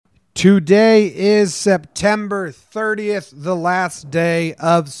Today is September 30th, the last day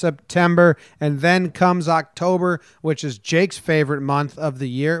of September, and then comes October, which is Jake's favorite month of the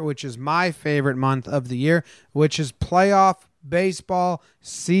year, which is my favorite month of the year, which is playoff baseball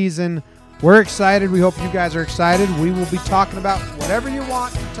season. We're excited. We hope you guys are excited. We will be talking about whatever you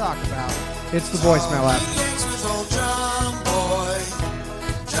want to talk about. It's the voicemail app.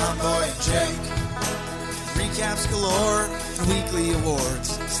 John Boy and Jake. Recaps galore for weekly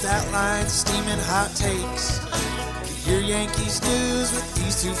awards. Stat lines, steaming hot takes. Get your Yankees news with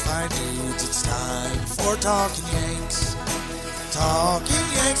these two fine dudes. It's time for Talking Yanks. Talking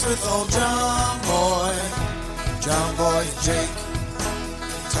Yanks with old John Boy and Jake.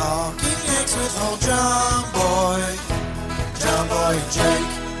 Talking Yanks with old John Boy and Jake.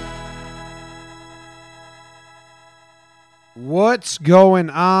 What's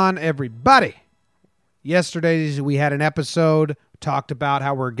going on, everybody? Yesterday, we had an episode, talked about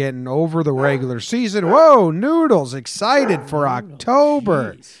how we're getting over the regular season. Whoa, Noodles, excited for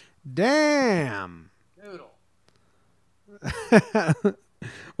October. Jeez. Damn. Noodle.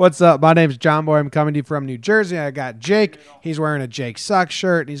 What's up? My name's John Boy. I'm coming to you from New Jersey. I got Jake. He's wearing a Jake Sucks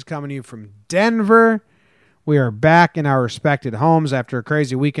shirt. He's coming to you from Denver. We are back in our respected homes after a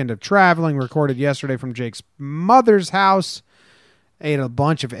crazy weekend of traveling. Recorded yesterday from Jake's mother's house. Ate a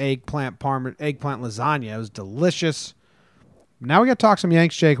bunch of eggplant lasagna. It was delicious. Now we got to talk some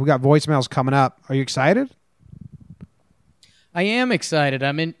Yanks, Jake. We got voicemails coming up. Are you excited? I am excited.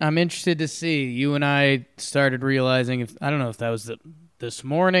 I'm interested to see. You and I started realizing, I don't know if that was this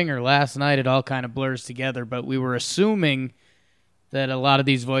morning or last night. It all kind of blurs together, but we were assuming that a lot of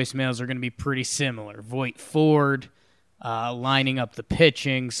these voicemails are going to be pretty similar. Voit Ford, lining up the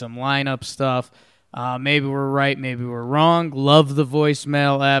pitching, some lineup stuff. Maybe we're right, maybe we're wrong. Love the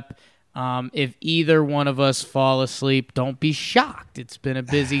voicemail app. If either one of us fall asleep, don't be shocked. It's been a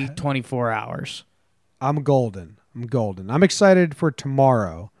busy 24 hours. I'm golden. I'm excited for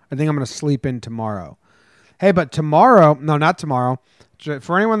tomorrow. I think I'm going to sleep in tomorrow. Hey, but not tomorrow.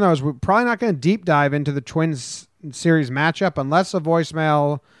 For anyone that knows, we're probably not going to deep dive into the Twins series matchup unless a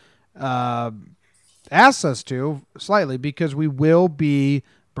voicemail asks us to slightly, because we will be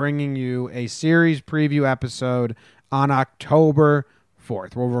bringing you a series preview episode on October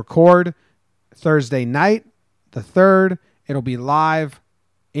 4th. We'll record Thursday night, the 3rd. It'll be live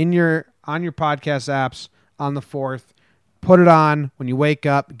on your podcast apps on the 4th. Put it on when you wake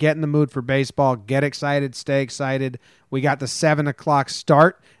up. Get in the mood for baseball. Get excited. Stay excited. We got the 7 o'clock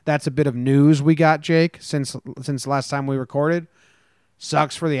start. That's a bit of news we got, Jake, since last time we recorded.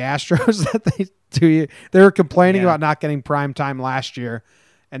 Sucks for the Astros that they were complaining about not getting prime time last year.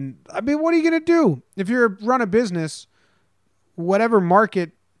 And, I mean, what are you going to do? If you're run a business, whatever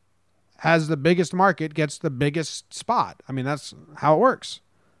market has the biggest market gets the biggest spot. I mean, that's how it works.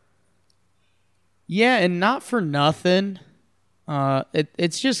 Yeah, and not for nothing.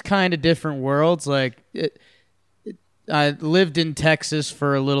 It's just kind of different worlds. Like, I lived in Texas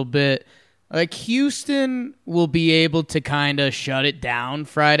for a little bit. Like, Houston will be able to kind of shut it down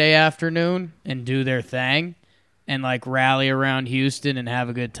Friday afternoon and do their thing and, like, rally around Houston and have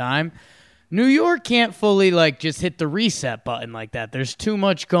a good time. New York can't fully, like, just hit the reset button like that. There's too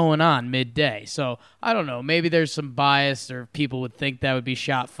much going on midday. So, I don't know. Maybe there's some bias, or people would think that would be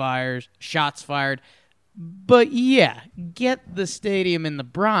shots fired. But, yeah, get the stadium in the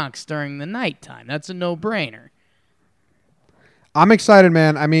Bronx during the nighttime. That's a no-brainer. I'm excited,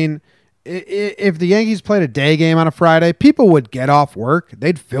 man. I mean, if the Yankees played a day game on a Friday, people would get off work.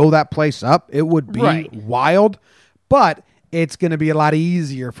 They'd fill that place up. It would be wild, but it's going to be a lot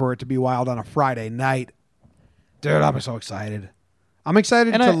easier for it to be wild on a Friday night. Dude, I'm so excited. I'm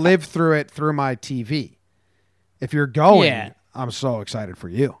excited to live through it through my TV. If you're going, I'm so excited for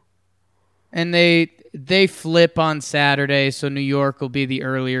you. And they flip on Saturday, so New York will be the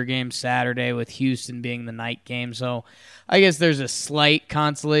earlier game Saturday with Houston being the night game. So I guess there's a slight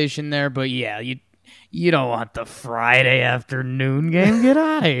consolation there, but yeah, you don't want the Friday afternoon game. Get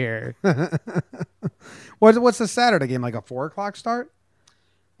out of here. What's the Saturday game, like a 4 o'clock start?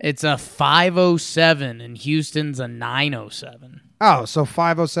 It's a 5:07, and Houston's a 9:07. Oh, so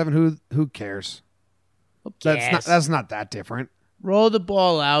 5:07, who cares? Who cares? That's not that different. Roll the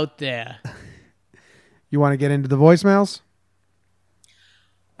ball out there. You want to get into the voicemails?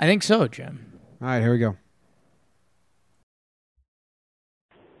 I think so, Jim. All right, here we go.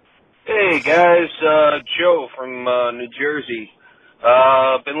 Hey, guys. Joe from New Jersey.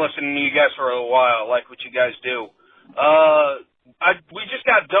 Been listening to you guys for a while. I like what you guys do. We just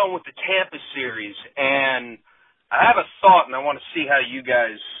got done with the Tampa series, and I have a thought, and I want to see how you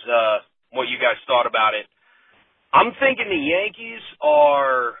guys, what you guys thought about it. I'm thinking the Yankees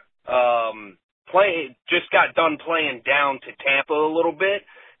are just got done playing down to Tampa a little bit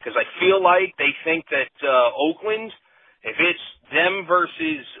because I feel like they think that Oakland, if it's them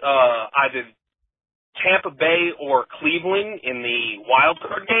versus either Tampa Bay or Cleveland in the wild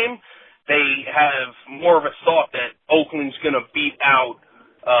card game, they have more of a thought that Oakland's going to beat out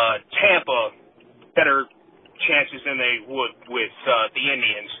Tampa better chances than they would with the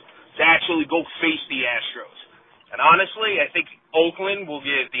Indians to actually go face the Astros. And honestly, I think Oakland will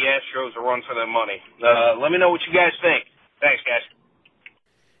give the Astros a run for their money. Let me know what you guys think. Thanks, guys.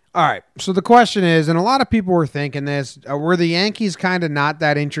 All right. So the question is, and a lot of people were thinking this, were the Yankees kind of not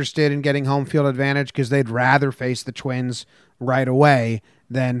that interested in getting home field advantage because they'd rather face the Twins right away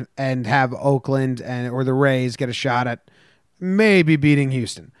than and have Oakland or the Rays get a shot at maybe beating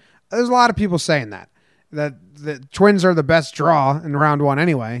Houston? There's a lot of people saying that the Twins are the best draw in round one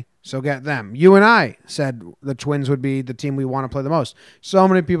anyway. So get them. You and I said the Twins would be the team we want to play the most. So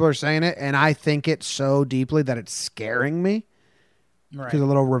many people are saying it, and I think it so deeply that it's scaring me. Right. Because a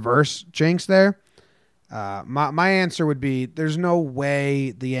little reverse jinx there. My answer would be there's no way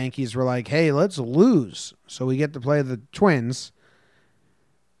the Yankees were like, hey, let's lose so we get to play the Twins.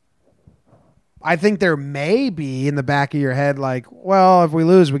 I think there may be in the back of your head like, well, if we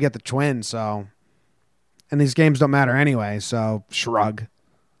lose, we get the Twins. So, and these games don't matter anyway, so shrug.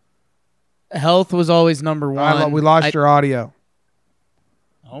 Health was always number one. We lost your audio.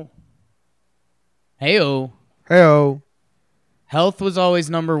 Oh. Hey-oh. Hey-oh. Health was always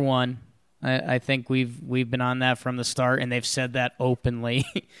number one. I think we've been on that from the start, and they've said that openly.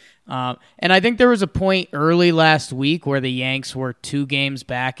 And I think there was a point early last week where the Yanks were 2 games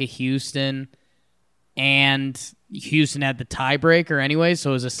back of Houston, and Houston had the tiebreaker anyway,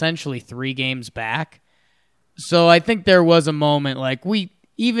 so it was essentially 3 games back. So I think there was a moment like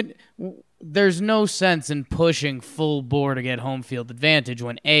there's no sense in pushing full bore to get home field advantage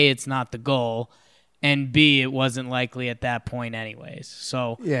when A, it's not the goal, and B, it wasn't likely at that point anyways.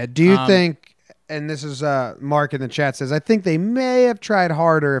 So yeah, do you think, and this is Mark in the chat says, I think they may have tried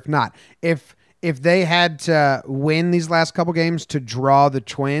harder if not. If they had to win these last couple games to draw the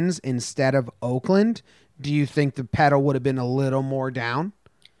Twins instead of Oakland, do you think the pedal would have been a little more down?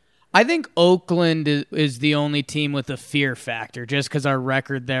 I think Oakland is the only team with a fear factor just because our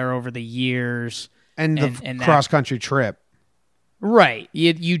record there over the years. And the cross-country trip. Right.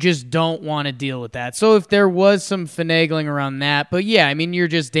 You just don't want to deal with that. So if there was some finagling around that, but yeah, I mean, you're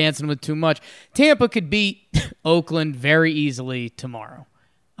just dancing with too much. Tampa could beat Oakland very easily tomorrow.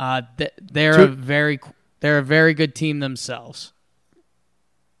 They're a very good team themselves.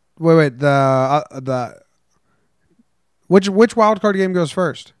 Wait, which wild card game goes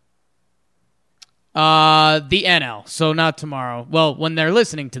first? The NL. So not tomorrow. Well, when they're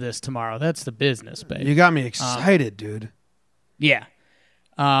listening to this tomorrow, that's the business, baby. You got me excited, dude. Yeah.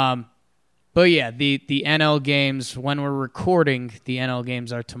 But yeah, the NL games, when we're recording, the NL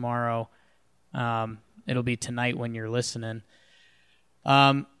games are tomorrow. It'll be tonight when you're listening.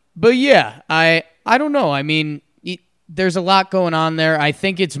 But yeah, I don't know. I mean, there's a lot going on there. I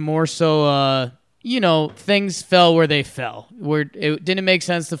think it's more so, things fell where they fell. It didn't make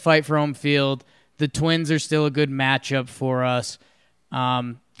sense to fight for home field. The Twins are still a good matchup for us.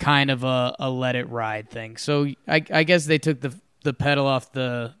 Kind of a let it ride thing. So I guess they took the pedal off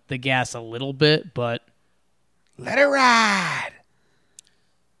the gas a little bit, but let it ride.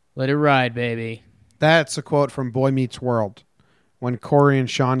 Let it ride, baby. That's a quote from Boy Meets World when Corey and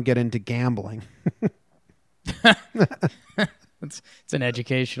Sean get into gambling. It's an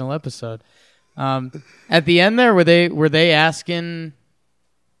educational episode. At the end there, were they asking?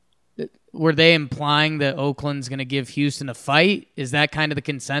 Were they implying that Oakland's going to give Houston a fight? Is that kind of the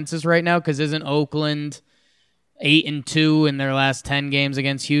consensus right now? Because isn't Oakland 8-2 in their last 10 games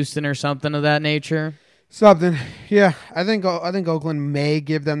against Houston or something of that nature? Something, yeah. I think Oakland may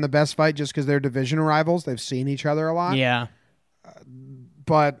give them the best fight just because they're division rivals. They've seen each other a lot. Yeah,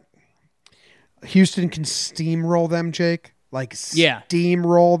 but Houston can steamroll them, Jake.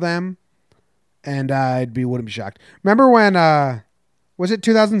 Steamroll them, and wouldn't be shocked. Remember when? Was it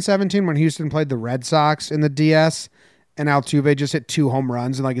 2017 when Houston played the Red Sox in the DS and Altuve just hit 2 home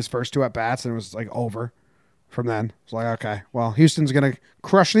runs in his first 2 at-bats and it was over from then? It's like, okay, well, Houston's going to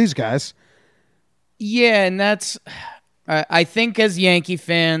crush these guys. Yeah, and that's I think as Yankee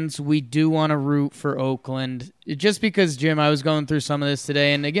fans, we do want to root for Oakland just because, Jim, I was going through some of this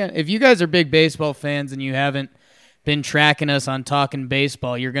today. And again, if you guys are big baseball fans and you haven't been tracking us on Talking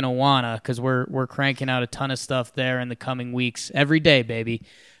Baseball, you're going to wanna, because we're cranking out a ton of stuff there in the coming weeks every day, baby.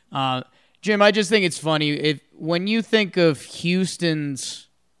 Jim, I just think it's funny when you think of Houston's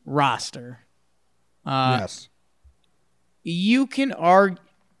roster. Yes, you can argue.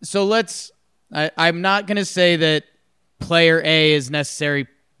 So let's I'm not going to say that player A is necessarily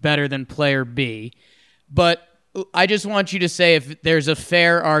better than player B, but I just want you to say if there's a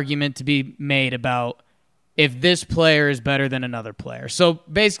fair argument to be made about if this player is better than another player. So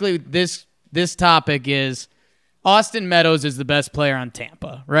basically, this topic is Austin Meadows is the best player on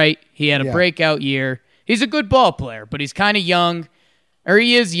Tampa, right? He had a breakout year. He's a good ball player, but he's kind of young, or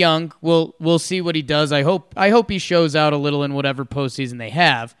he is young. We'll see what he does. I hope he shows out a little in whatever postseason they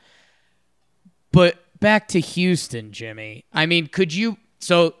have. But back to Houston, Jimmy. I mean,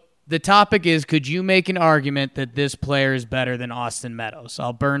 so the topic is, could you make an argument that this player is better than Austin Meadows?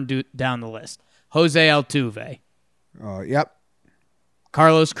 I'll burn down the list. Jose Altuve. Oh, yep.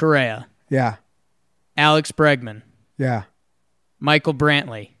 Carlos Correa. Yeah. Alex Bregman. Yeah. Michael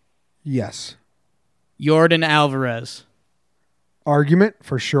Brantley. Yes. Jordan Alvarez. Argument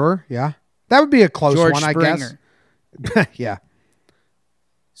for sure. Yeah. That would be a close George one, Springer. I guess. Yeah.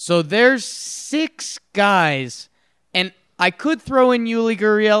 So there's 6 guys, and I could throw in Yuli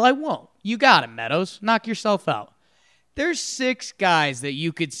Gurriel. I won't. You got him, Meadows. Knock yourself out. There's 6 guys that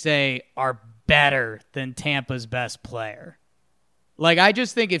you could say are better than Tampa's best player. Like, I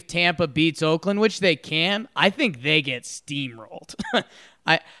just think if Tampa beats Oakland, which they can, I think they get steamrolled.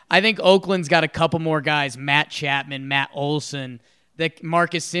 I think Oakland's got a couple more guys, Matt Chapman, Matt Olson, that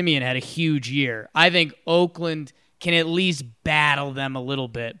Marcus Semien had a huge year. I think Oakland can at least battle them a little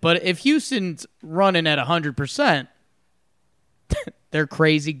bit. But if Houston's running at 100%, they're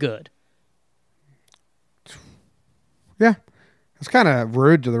crazy good. Yeah. It's kind of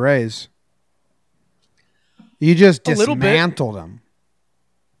rude to the Rays. You just dismantled them.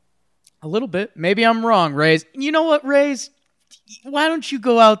 A little bit. Maybe I'm wrong, Rays. You know what, Rays? Why don't you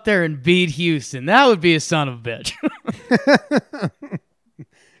go out there and beat Houston? That would be a son of a bitch.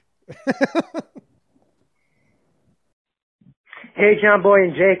 Hey, John Boy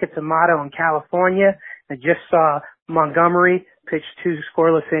and Jake, it's Amato in California. I just saw Montgomery pitch 2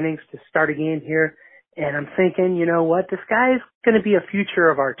 scoreless innings to start a game here, and I'm thinking, you know what, this guy is going to be a future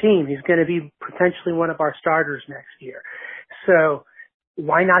of our team. He's going to be potentially one of our starters next year. So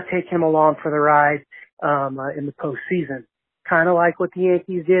why not take him along for the ride in the postseason? Kind of like what the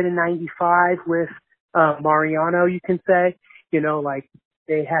Yankees did in '95 with Mariano, you can say. You know, like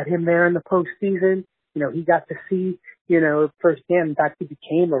they had him there in the postseason. You know, he got to see, firsthand. In fact, he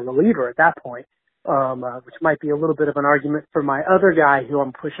became a reliever at that point, which might be a little bit of an argument for my other guy who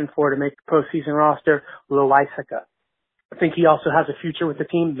I'm pushing for to make the postseason roster, Loaisiga. I think he also has a future with the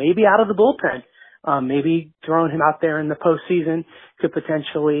team, maybe out of the bullpen. Maybe throwing him out there in the postseason could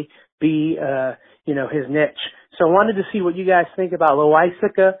potentially be, his niche. So I wanted to see what you guys think about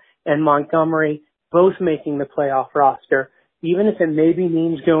Loaisiga and Montgomery both making the playoff roster, even if it maybe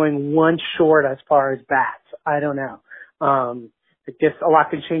means going one short as far as bats. I don't know. I guess a lot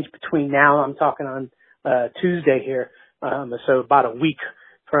can change between now. I'm talking on Tuesday here, so about a week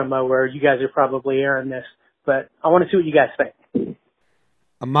from where you guys are probably airing this. But I want to see what you guys think.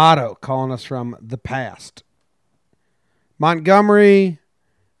 Amato calling us from the past. Montgomery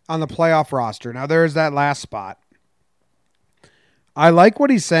on the playoff roster. Now, there's that last spot. I like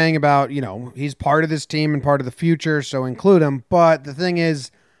what he's saying about, he's part of this team and part of the future, so include him. But the thing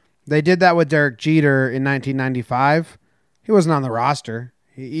is, they did that with Derek Jeter in 1995. He wasn't on the roster.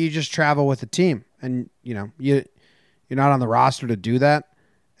 You just travel with the team. And, you're not on the roster to do that.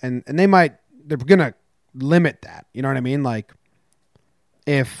 And they're going to limit that. You know what I mean? Like,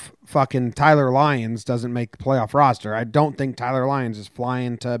 if fucking Tyler Lyons doesn't make the playoff roster, I don't think Tyler Lyons is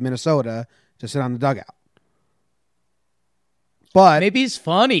flying to Minnesota to sit on the dugout. But maybe he's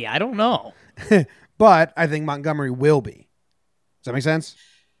funny. I don't know. But I think Montgomery will be. Does that make sense?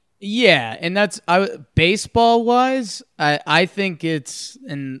 Yeah, and that's baseball-wise, I think it's,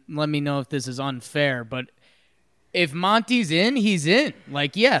 and let me know if this is unfair, but if Monty's in, he's in.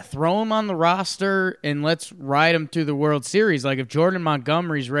 Like, yeah, throw him on the roster and let's ride him through the World Series. Like, if Jordan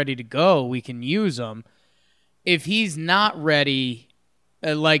Montgomery's ready to go, we can use him. If he's not ready,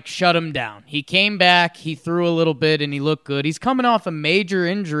 shut him down. He came back, he threw a little bit, and he looked good. He's coming off a major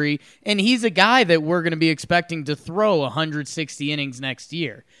injury, and he's a guy that we're going to be expecting to throw 160 innings next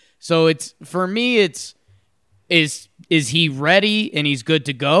year. So is he ready and he's good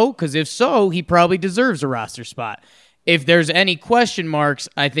to go? Because if so, he probably deserves a roster spot. If there's any question marks,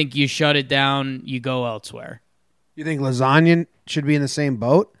 I think you shut it down, you go elsewhere. You think Lasagna should be in the same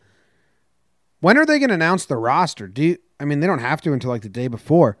boat? When are they going to announce the roster? They don't have to until the day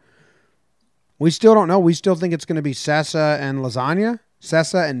before. We still don't know. We still think it's going to be Sessa and Lasagna,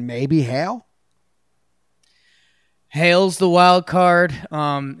 Sessa and maybe Hale. Hale's the wild card.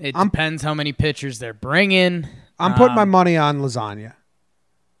 It depends how many pitchers they're bringing. I'm putting my money on Lasagna.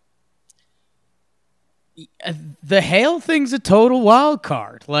 The Hale thing's a total wild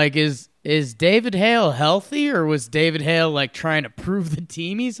card. Like, is David Hale healthy, or was David Hale like trying to prove the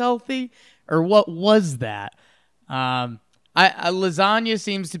team he's healthy, or what was that? Lasagna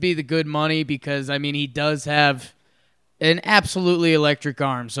seems to be the good money because I mean he does have an absolutely electric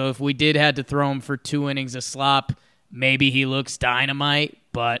arm. So if we had to throw him for 2 innings of slop, maybe he looks dynamite.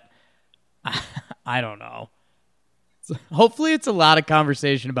 But I don't know. Hopefully, it's a lot of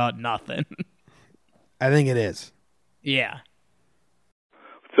conversation about nothing. I think it is. Yeah.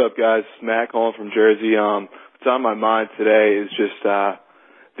 What's up, guys? Matt calling from Jersey. What's on my mind today is just the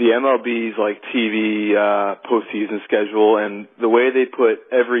MLB's like TV postseason schedule and the way they put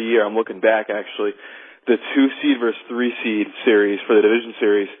every year. I'm looking back actually, the 2-seed versus 3-seed series for the division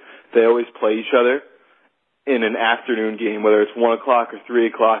series. They always play each other in an afternoon game, whether it's 1 o'clock or 3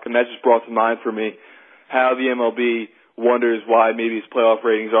 o'clock, and that just brought to mind for me how the MLB wonders why maybe its playoff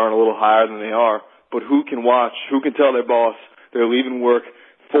ratings aren't a little higher than they are. But who can tell their boss they're leaving work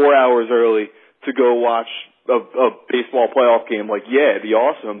 4 hours early to go watch a baseball playoff game? Like, yeah, it'd be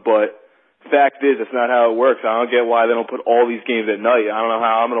awesome, but fact is, that's not how it works. I don't get why they don't put all these games at night. I don't know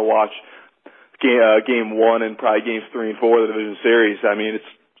how I'm going to watch game 1 and probably games 3 and 4 of the division series. I mean,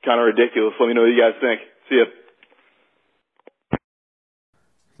 it's kind of ridiculous. Let me know what you guys think. See ya.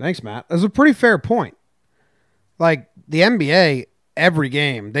 Thanks, Matt. That's a pretty fair point. Like, the NBA, every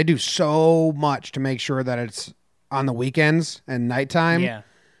game, they do so much to make sure that it's on the weekends and nighttime. Yeah.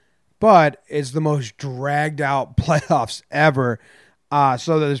 But it's the most dragged out playoffs ever.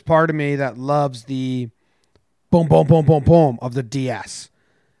 So there's part of me that loves the boom, boom, boom, boom, boom of the DS.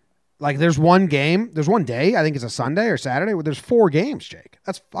 Like, there's one day, I think it's a Sunday or Saturday, where there's 4 games, Jake.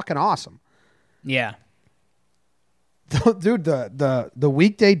 That's fucking awesome. Yeah. Dude, the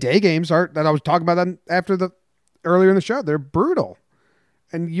weekday day games that I was talking about earlier in the show, they're brutal.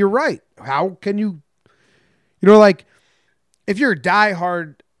 And you're right. How can you like, if you're a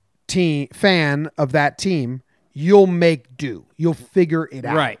diehard fan of that team, you'll make do. You'll figure it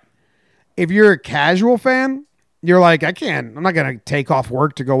out. Right. If you're a casual fan, you're like, I'm not going to take off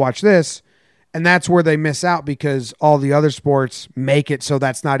work to go watch this. And that's where they miss out because all the other sports make it so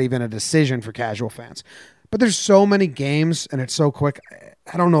that's not even a decision for casual fans. But there's so many games and it's so quick.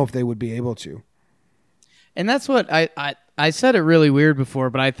 I don't know if they would be able to. And that's what I said it really weird before,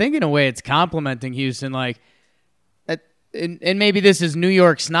 but I think in a way it's complimenting Houston. Like, and maybe this is New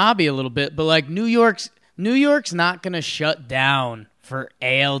York snobby a little bit, but like New York's not going to shut down for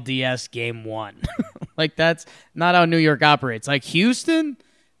ALDS game 1. Like, that's not how New York operates. Like, Houston,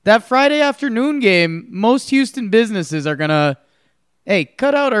 that Friday afternoon game, most Houston businesses are going to, hey,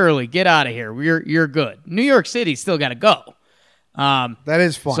 cut out early, get out of here. You're good. New York City still got to go. That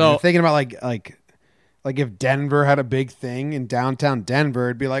is fun. So, I'm thinking about like if Denver had a big thing in downtown Denver,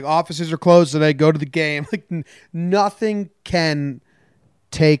 it'd be like offices are closed today, go to the game. Like nothing can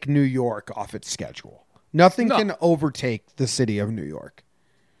take New York off its schedule. Nothing can overtake the city of New York.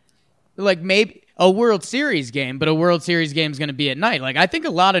 Like maybe a World Series game, but a World Series game is going to be at night. Like I think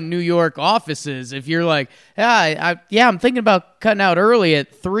a lot of New York offices, if you're like, I'm thinking about cutting out early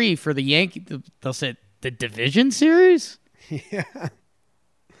at 3 for the Yankees, they'll say the division series. Yeah,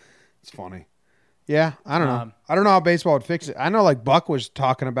 it's funny. Yeah, I don't know. I don't know how baseball would fix it. I know like Buck was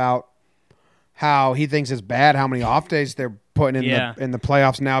talking about how he thinks it's bad how many off days they're putting in the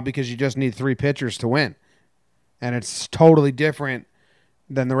playoffs now because you just need 3 pitchers to win. And it's totally different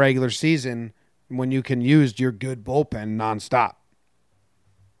than the regular season when you can use your good bullpen nonstop.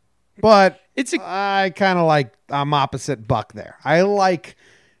 But I'm opposite Buck there. I like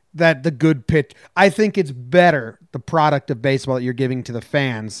that the good pitch. I think it's better, the product of baseball that you're giving to the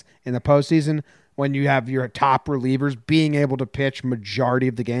fans in the postseason when you have your top relievers being able to pitch majority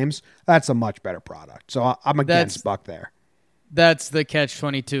of the games. That's a much better product. So I'm against Buck there. That's the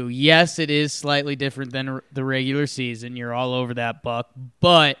catch-22. Yes, it is slightly different than the regular season. You're all over that, Buck.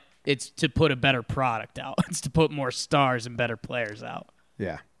 But it's to put a better product out. It's to put more stars and better players out.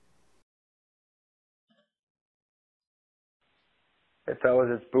 Yeah. Hey, fellas,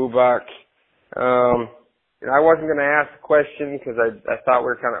 it's Bubak. I wasn't going to ask the question because I thought we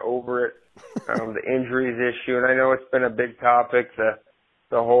were kind of over it, the injuries issue. And I know it's been a big topic, the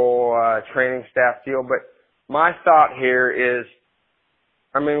whole training staff deal. But my thought here is,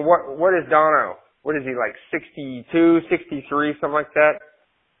 I mean, what is Dono? What is he, like 62, 63, something like that?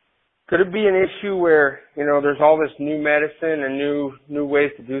 Could it be an issue where, there's all this new medicine and new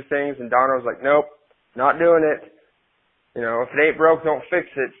ways to do things, and Dono's like, nope, not doing it. If it ain't broke, don't fix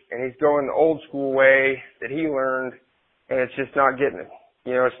it. And he's going the old school way that he learned, and it's just not getting it.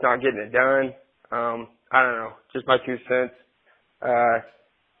 It's not getting it done. I don't know. Just my 2 cents.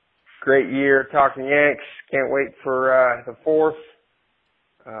 Great year talking Yanks. Can't wait for the 4th.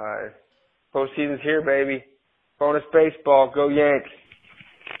 Postseason's here, baby. Bonus baseball. Go Yanks.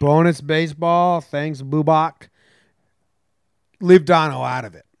 Bonus baseball. Thanks, Bubak. Leave Dono out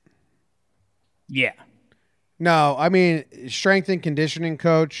of it. Yeah. No, I mean, strength and conditioning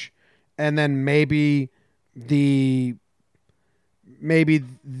coach, and then maybe the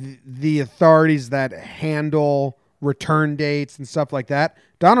authorities that handle return dates and stuff like that.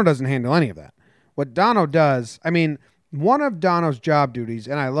 Dono doesn't handle any of that. What Dono does, I mean, one of Dono's job duties,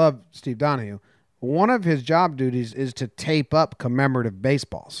 and I love Steve Donahue, one of his job duties is to tape up commemorative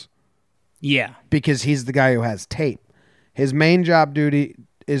baseballs. Yeah. Because he's the guy who has tape. His main job duty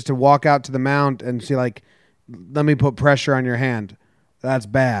is to walk out to the mound and see, like, let me put pressure on your hand. That's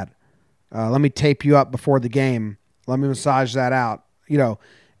bad. Let me tape you up before the game. Let me massage that out. And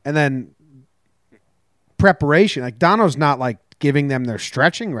then preparation. Like, Dono's not, like, giving them their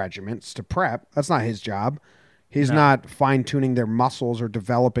stretching regiments to prep. That's not his job. He's not fine-tuning their muscles or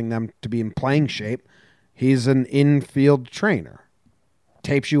developing them to be in playing shape. He's an infield trainer.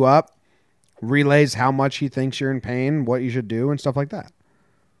 Tapes you up, relays how much he thinks you're in pain, what you should do, and stuff like that.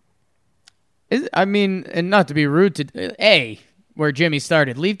 I mean, and not to be rude to where Jimmy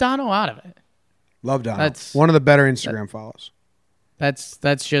started, leave Dono out of it. Love Dono. That's one of the better Instagram follows.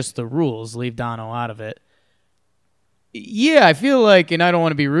 That's just the rules. Leave Dono out of it. Yeah, I feel like, and I don't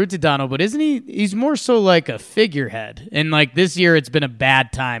want to be rude to Dono, but isn't he? He's more so like a figurehead, and like this year, it's been a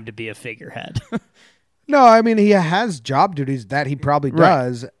bad time to be a figurehead. No, I mean he has job duties that he probably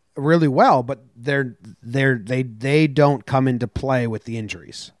does really well, but they don't come into play with the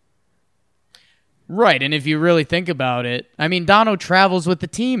injuries. Right, and if you really think about it, I mean, Dono travels with the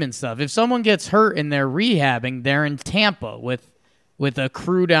team and stuff. If someone gets hurt and they're rehabbing, they're in Tampa with a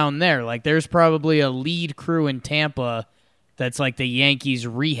crew down there. Like, there's probably a lead crew in Tampa that's like the Yankees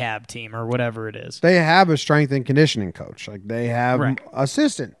rehab team or whatever it is. They have a strength and conditioning coach. Like, they have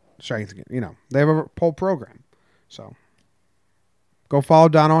assistant strength. They have a whole program. So, go follow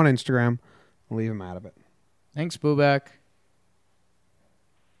Dono on Instagram. Leave him out of it. Thanks, Bubak.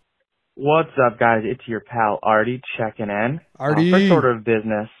 What's up, guys? It's your pal Artie checking in. Artie. First order of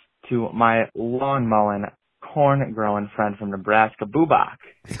business to my lawn mowing, corn growing friend from Nebraska, Bubak.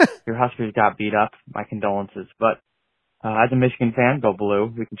 Your Huskers got beat up. My condolences. But as a Michigan fan, go blue.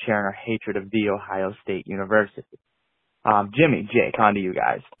 We can share in our hatred of the Ohio State University. Jimmy, Jake, on to you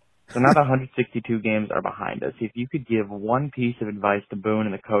guys. So now the 162 games are behind us. If you could give one piece of advice to Boone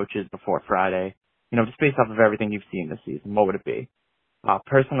and the coaches before Friday, just based off of everything you've seen this season, what would it be?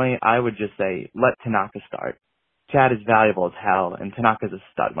 Personally, I would just say, let Tanaka start. Chad is valuable as hell, and Tanaka's a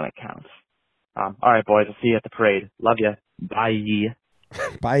stud when it counts. All right, boys, I'll see you at the parade. Love you. Bye.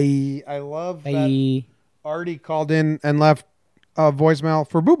 Bye. I love that Artie called in and left a voicemail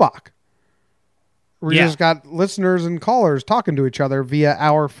for Bubak. We just got listeners and callers talking to each other via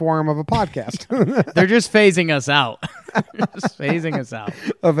our form of a podcast. They're just phasing us out.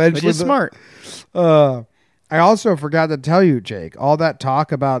 Eventually. Which is smart. I also forgot to tell you, Jake, all that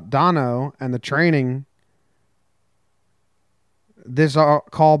talk about Dono and the training, this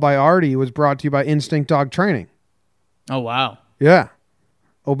call by Artie was brought to you by Instinct Dog Training. Oh, wow. Yeah.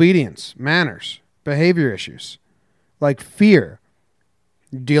 Obedience, manners, behavior issues, like fear.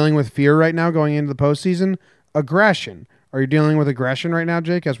 You're dealing with fear right now going into the postseason. Aggression. Are you dealing with aggression right now,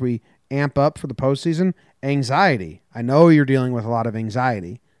 Jake, as we amp up for the postseason? Anxiety. I know you're dealing with a lot of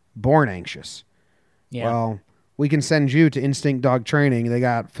anxiety. Born anxious. Yeah. Well, we can send you to Instinct Dog Training. They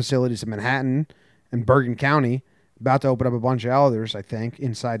got facilities in Manhattan and Bergen County. About to open up a bunch of others, I think.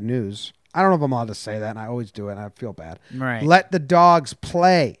 Inside news. I don't know if I'm allowed to say that, and I always do it, and I feel bad. Right. Let the dogs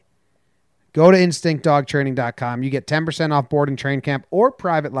play. Go to InstinctDogTraining.com. You get 10% off board and train camp or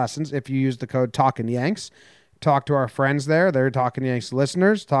private lessons if you use the code TalkinYanks. Talk to our friends there. They're Talking Yanks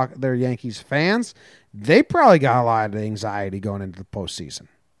listeners. They're Yankees fans. They probably got a lot of anxiety going into the postseason.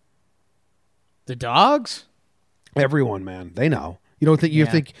 The dogs? Everyone, man. They know. You don't think you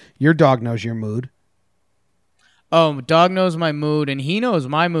think your dog knows your mood? Oh, dog knows my mood, and he knows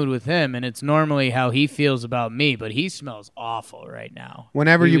my mood with him, and it's normally how he feels about me, but he smells awful right now.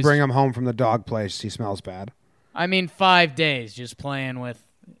 Whenever you bring him home from the dog place, he smells bad. I mean, 5 days just playing with,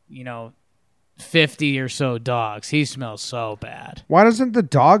 50 or so dogs. He smells so bad. Why doesn't the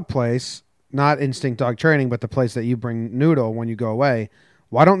dog place, not Instinct Dog Training, but the place that you bring Noodle when you go away,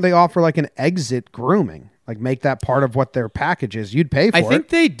 why don't they offer like an exit grooming? Like make that part of what their package is. You'd pay for it. I think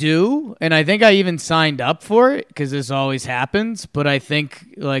they do, and I think I even signed up for it because this always happens. But I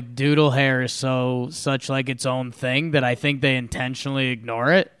think like doodle hair is such like its own thing that I think they intentionally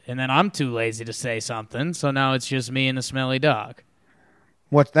ignore it, and then I'm too lazy to say something. So now it's just me and the smelly dog.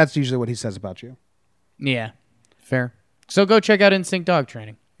 That's usually what he says about you. Yeah, fair. So go check out Instinct Dog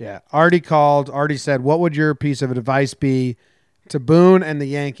Training. Yeah. Artie said, what would your piece of advice be to Boone and the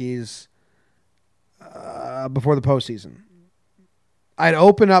Yankees before the postseason? I'd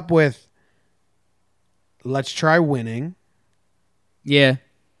open up with, let's try winning. Yeah.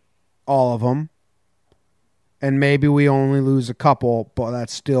 All of them. And maybe we only lose a couple, but that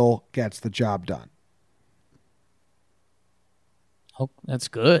still gets the job done. Oh, that's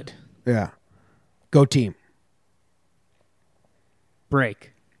good. Yeah. Go team.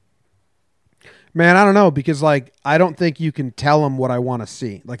 Break. Man, I don't know, because I don't think you can tell them what I want to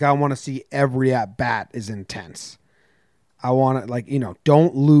see. I want to see every at bat is intense. I want to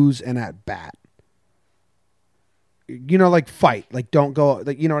don't lose an at bat. Fight. Don't go.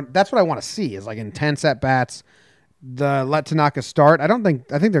 That's what I want to see is intense at bats. Let Tanaka start. I think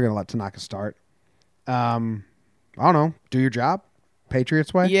they're going to let Tanaka start. I don't know. Do your job.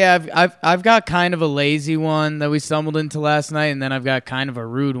 Patriots way. Yeah, I've got kind of a lazy one that we stumbled into last night, and then I've got kind of a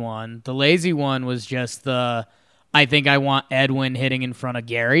rude one. The lazy one was just I think I want Edwin hitting in front of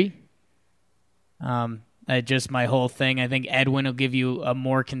Gary. Just my whole thing. I think Edwin will give you a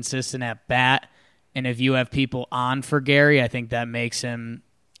more consistent at bat, and if you have people on for Gary, I think that makes him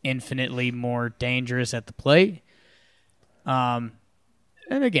infinitely more dangerous at the plate.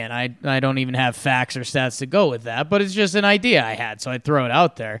 And again, I don't even have facts or stats to go with that, but it's just an idea I had, so I'd throw it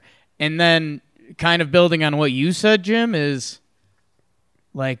out there. And then kind of building on what you said, Jim, is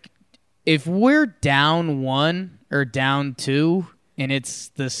if we're down 1 or down 2 and it's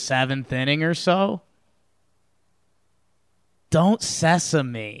the 7th inning or so, don't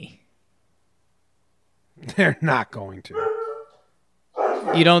sesame. They're not going to.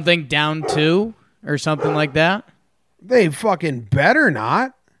 You don't think down 2 or something like that? They fucking better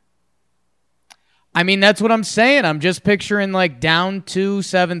not. I mean, that's what I'm saying. I'm just picturing down 2,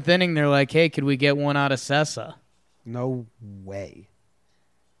 7th inning. They're like, hey, could we get one out of Sessa? No way.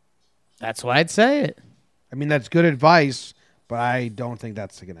 That's why I'd say it. I mean, that's good advice, but I don't think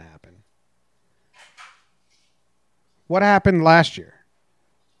that's going to happen. What happened last year?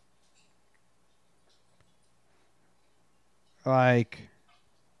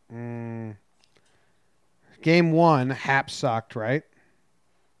 Game 1, Hap sucked, right?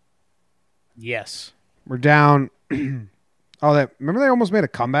 Yes. We're down. Remember they almost made a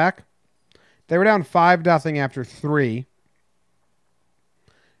comeback? They were down 5-0 after 3.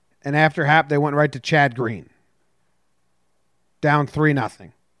 And after Hap, they went right to Chad Green. Down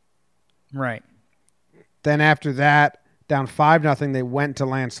 3-0. Right. Then after that, down 5-0, they went to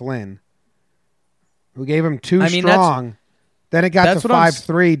Lance Lynn, who gave him 2 strong. Then it got to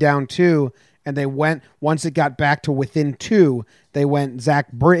 5-3, down 2. And they went, once it got back to within 2, they went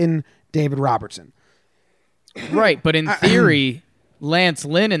Zach Britton, David Robertson. Right, but in theory, Lance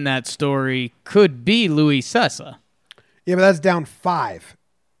Lynn in that story could be Luis Sessa. Yeah, but that's down 5.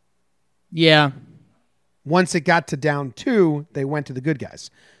 Yeah. Once it got to down 2, they went to the good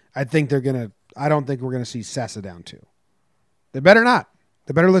guys. I don't think we're going to see Sessa down 2. They better not.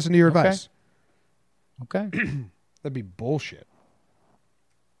 They better listen to your advice. Okay. That'd be bullshit.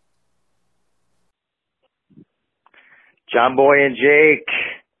 John Boy and Jake,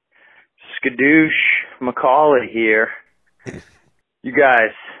 Skadoosh McCauley here. You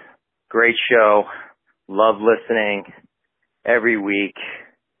guys, great show. Love listening every week.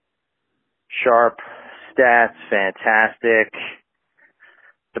 Sharp stats, fantastic.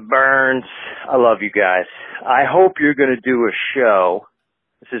 The Burns, I love you guys. I hope you're going to do a show.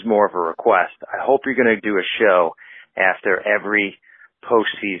 This is more of a request. I hope you're going to do a show after every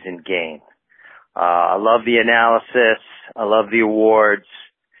postseason game. I love the analysis. I love the awards.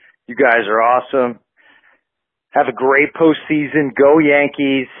 You guys are awesome. Have a great postseason. Go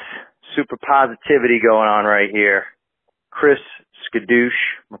Yankees. Super positivity going on right here. Chris Skadoosh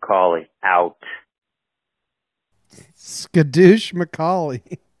McCauley out. Skadoosh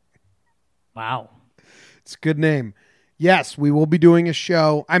McCauley. Wow. It's a good name. Yes, we will be doing a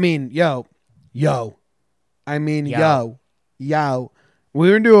show. I mean, yo. We're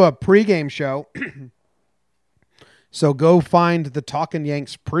going to do a pregame show. So go find the Talkin'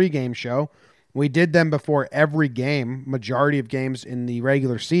 Yanks pregame show. We did them before every game, majority of games in the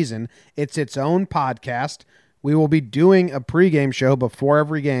regular season. It's its own podcast. We will be doing a pregame show before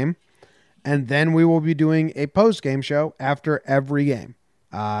every game, and then we will be doing a postgame show after every game.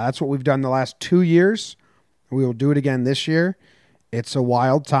 That's what we've done the last 2 years. We will do it again this year. It's a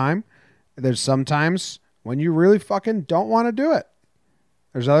wild time. There's sometimes when you really fucking don't want to do it.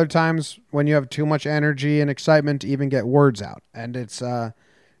 There's other times when you have too much energy and excitement to even get words out. And it's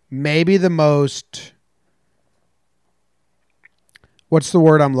maybe the most what's the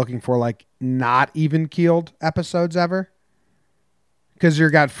word I'm looking for? Like not even keeled episodes ever. Because you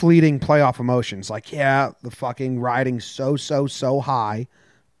got fleeting playoff emotions. Like, yeah, the fucking riding so high,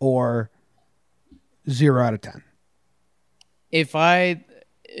 or 0 out of 10. If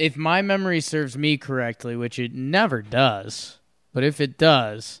my memory serves me correctly, which it never does, but if it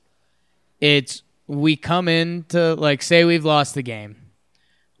does, it's we come in to, like, say we've lost the game.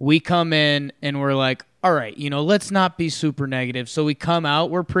 We come in and we're like, all right, let's not be super negative. So we come out,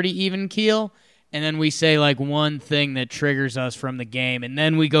 we're pretty even keel, and then we say, like, one thing that triggers us from the game, and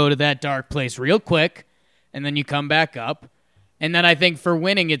then we go to that dark place real quick, and then you come back up. And then I think for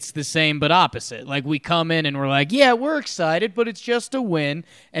winning, it's the same but opposite. Like, we come in and we're like, yeah, we're excited, but it's just a win.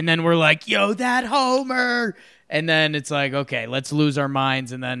 And then we're like, yo, that homer. And then it's like, okay, let's lose our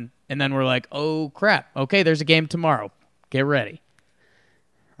minds. And then we're like, oh, crap. Okay, there's a game tomorrow. Get ready.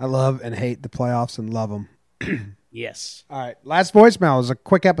 I love and hate the playoffs and love them. Yes. All right, last voicemail is a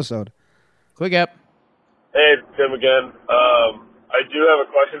quick episode. Quick up. Hey, it's Tim again. I do have a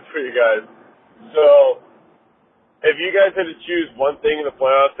question for you guys. So, if you guys had to choose one thing in the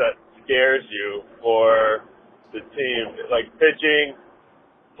playoffs that scares you for the team, like pitching,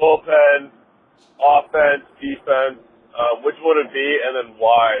 bullpen, offense, defense, which would it be and then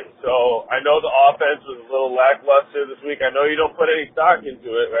why? So I know the offense was a little lackluster this week. I know you don't put any stock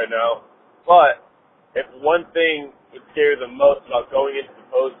into it right now, but if one thing would scare you the most about going into the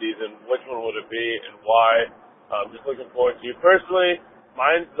postseason, which one would it be and why? Just looking forward to you. Personally,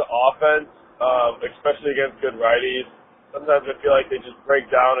 mine's the offense. Especially against good righties. Sometimes I feel like they just break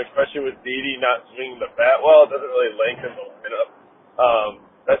down, especially with Didi not swinging the bat well. It doesn't really lengthen the lineup.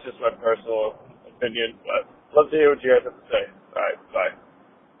 That's just my personal opinion, but love to hear what you guys have to say. All right, bye.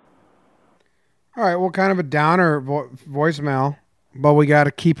 All right, well, kind of a downer voicemail, but we got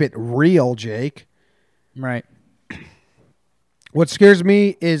to keep it real, Jake. Right. What scares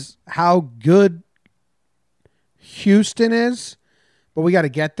me is how good Houston is, but we got to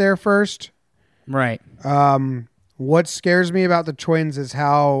get there first. Right. What scares me about the Twins is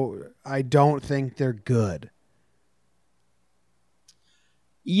how I don't think they're good.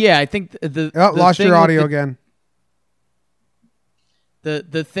 Yeah, I think the lost your audio again.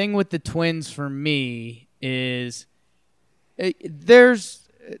 The thing with the Twins for me is there's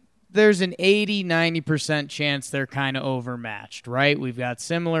an 80-90% chance they're kind of overmatched, right? We've got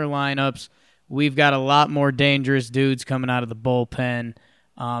similar lineups. We've got a lot more dangerous dudes coming out of the bullpen.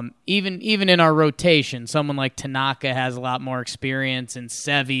 Even in our rotation, someone like Tanaka has a lot more experience, and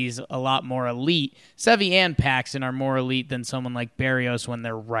Sevy's a lot more elite. Sevy and Paxton are more elite than someone like Berrios when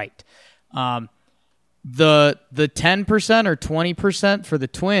they're right. The 10% or 20% for the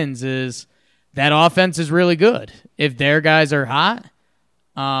Twins is that offense is really good. If their guys are hot,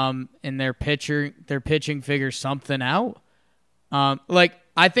 and their pitching figures something out,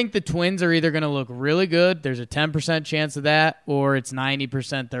 I think the Twins are either going to look really good, there's a 10% chance of that, or it's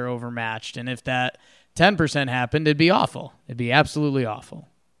 90% they're overmatched. And if that 10% happened, it'd be awful. It'd be absolutely awful.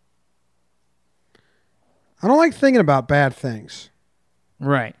 I don't like thinking about bad things.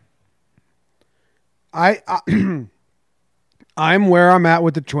 Right. I'm where I'm at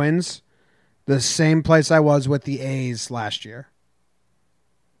with the Twins, the same place I was with the A's last year.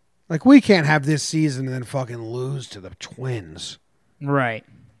 Like, we can't have this season and then fucking lose to the Twins. Right.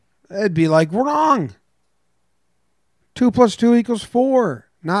 It'd be like, wrong. 2 + 2 = 4,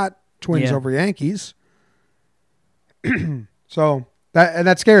 not Twins over Yankees. So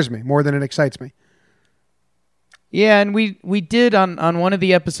that scares me more than it excites me. Yeah, and we did on one of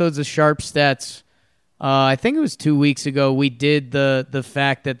the episodes of Sharp Stats, I think it was 2 weeks ago, we did the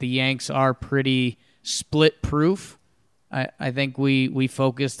fact that the Yanks are pretty split proof. I think we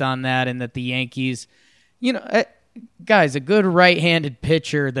focused on that, and that the Yankees, guys, a good right-handed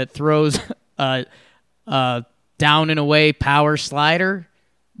pitcher that throws a down and away power slider,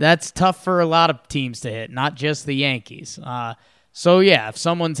 that's tough for a lot of teams to hit, not just the Yankees. So yeah, if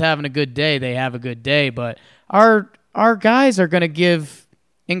someone's having a good day, they have a good day. But our guys are going to give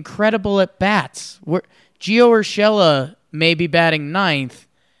incredible at bats. Gio Urshela may be batting ninth,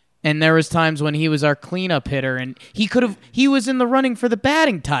 and there was times when he was our cleanup hitter, and he was in the running for the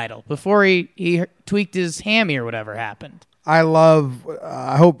batting title before he tweaked his hammy or whatever happened. I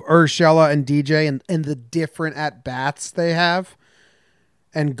hope Urshela and DJ and the different at-bats they have,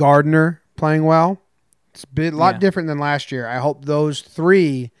 and Gardner playing well. It's a lot different than last year. I hope those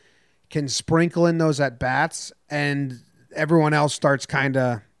three can sprinkle in those at-bats, and everyone else starts kind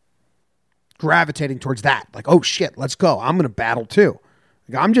of gravitating towards that. Like, oh, shit, let's go. I'm going to battle, too.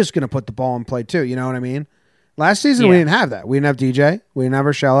 I'm just going to put the ball in play, too. You know what I mean? Last season, we didn't have that. We didn't have DJ. We didn't have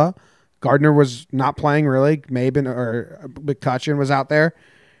Urshela. Gardner was not playing really. Maben or McCutcheon was out there,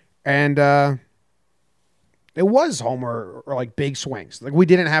 and it was homer or like big swings. Like we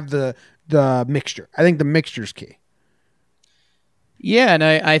didn't have the mixture. I think the mixture's key. Yeah, and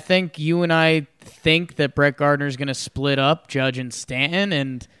I think you and I think that Brett Gardner's going to split up Judge and Stanton,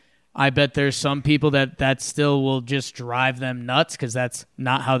 and I bet there's some people that still will just drive them nuts because that's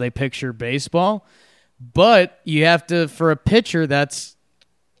not how they picture baseball. But you have to, for a pitcher, that's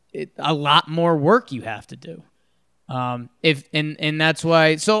a lot more work you have to do. And that's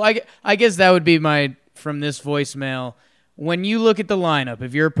why. So I guess that would be from this voicemail. When you look at the lineup,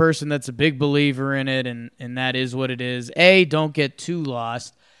 if you're a person that's a big believer in it and that is what it is, A, don't get too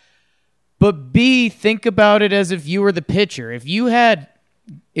lost. But B, think about it as if you were the pitcher. If you had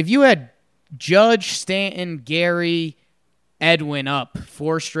Judge, Stanton, Gary, Edwin up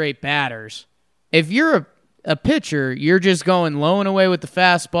 4 straight batters, if you're a pitcher, you're just going low and away with the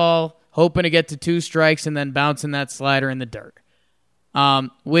fastball, hoping to get to 2 strikes and then bouncing that slider in the dirt.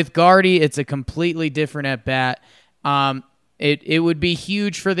 With Gardy, it's a completely different at-bat. It would be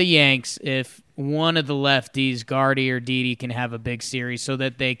huge for the Yanks if one of the lefties, Gardy or Didi, can have a big series so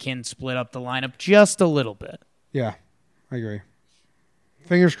that they can split up the lineup just a little bit. Yeah, I agree.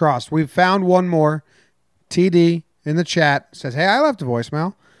 Fingers crossed. We've found one more. TD in the chat says, hey, I left a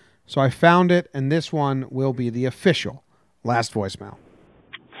voicemail. So I found it, and this one will be the official last voicemail.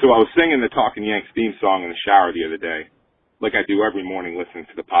 So I was singing the Talking Yanks theme song in the shower the other day, like I do every morning listening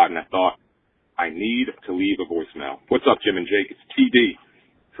to the pod, and I thought, I need to leave a voicemail. What's up, Jim and Jake? It's TD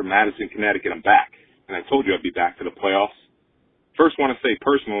from Madison, Connecticut. I'm back, and I told you I'd be back for the playoffs. First, want to say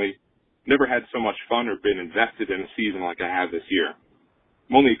personally, never had so much fun or been invested in a season like I have this year.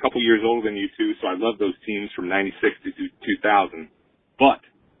 I'm only a couple years older than you two, so I love those teams from 96 to 2000. But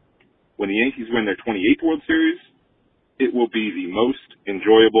when the Yankees win their 28th World Series, it will be the most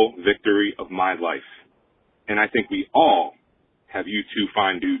enjoyable victory of my life. And I think we all have you two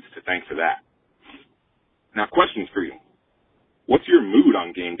fine dudes to thank for that. Now, questions for you. What's your mood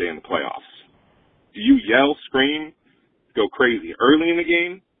on game day in the playoffs? Do you yell, scream, go crazy early in the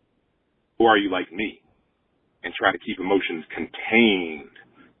game? Or are you like me and try to keep emotions contained,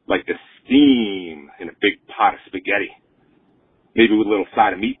 like the steam in a big pot of spaghetti? Maybe with a little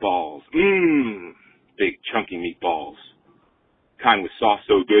side of meatballs. Big chunky meatballs. Kind with sauce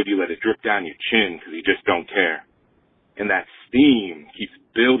so good you let it drip down your chin because you just don't care. And that steam keeps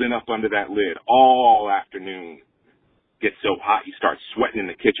building up under that lid all afternoon. Gets so hot you start sweating in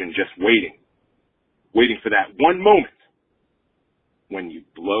the kitchen just waiting. Waiting for that one moment when you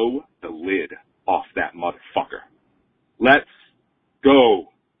blow the lid off that motherfucker. Let's go,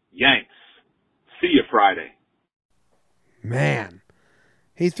 Yanks. See you Friday. Man,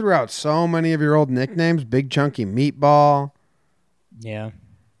 he threw out so many of your old nicknames. Big Chunky Meatball. Yeah.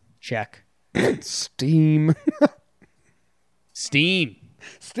 Check. Steam. Steam.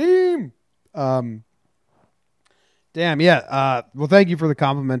 Damn, yeah. Well, thank you for the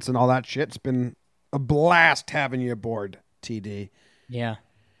compliments and all that shit. It's been a blast having you aboard, TD. Yeah.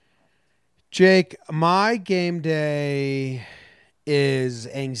 Jake, my game day is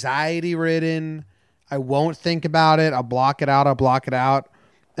anxiety-ridden. I won't think about it. I'll block it out.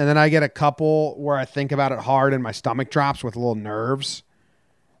 And then I get a couple where I think about it hard and my stomach drops with little nerves.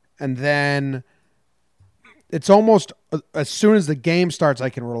 And then it's almost as soon as the game starts, I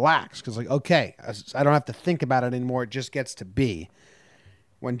can relax because, like, okay, I don't have to think about it anymore. It just gets to be.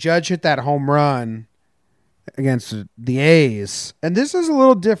 When Judge hit that home run against the A's, and this is a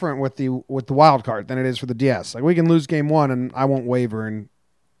little different with the wild card than it is for the DS. Like, we can lose game one, and I won't waver in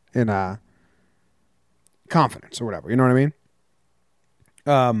confidence or whatever. You know what I mean?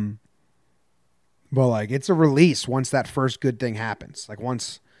 But like, it's a release once that first good thing happens. Like,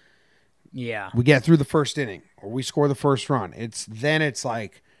 once we get through the first inning or we score the first run, it's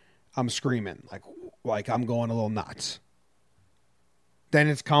like I'm screaming, like I'm going a little nuts. Then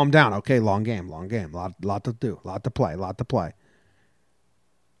it's calmed down. Okay, long game, lot to do, lot to play.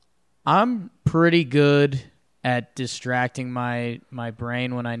 I'm pretty good at distracting my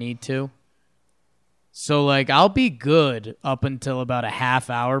brain when I need to. So, like, I'll be good up until about a half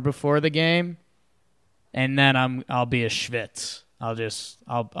hour before the game, and then I'll be a schwitz.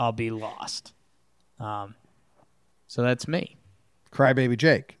 I'll be lost. So that's me. Crybaby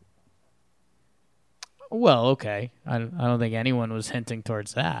Jake. Well, okay. I don't think anyone was hinting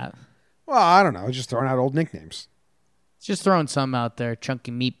towards that. Well, I don't know. Just throwing out old nicknames. Just throwing some out there.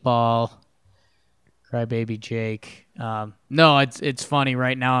 Chunky Meatball. Crybaby Jake. No, it's funny.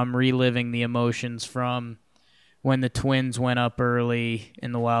 Right now I'm reliving the emotions from when the Twins went up early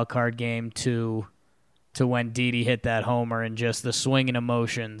in the wild card game to to when Didi hit that homer, and just the swinging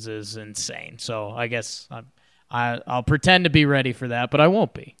emotions is insane. So I guess I'll pretend to be ready for that, but I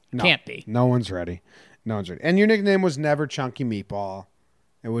won't be. No, Can't be. No one's ready. No one's ready. And your nickname was never Chunky Meatball.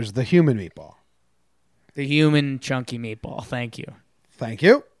 It was the Human Meatball. The Human Chunky Meatball. Thank you. Thank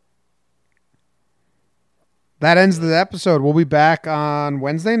you. That ends the episode. We'll be back on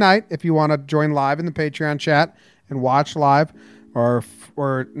Wednesday night if you want to join live in the Patreon chat and watch live, or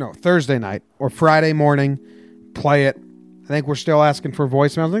Thursday night or Friday morning. Play it. I think we're still asking for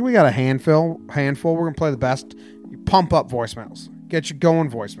voicemails. I think we got a handful. We're going to play the best. Pump up voicemails. Get you going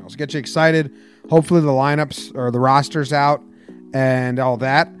voicemails. Get you excited. Hopefully the lineups or the roster's out and all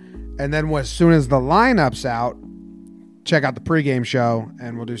that. And then as soon as the lineup's out, check out the pregame show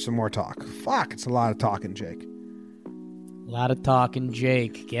and we'll do some more talk. Fuck, it's a lot of talking, Jake. A lot of talking,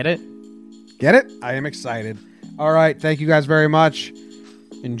 Jake. Get it? Get it? I am excited. All right. Thank you guys very much.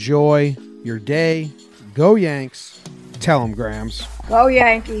 Enjoy your day. Go Yanks. Tell them, Grams. Go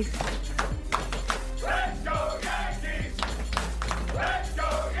Yankees.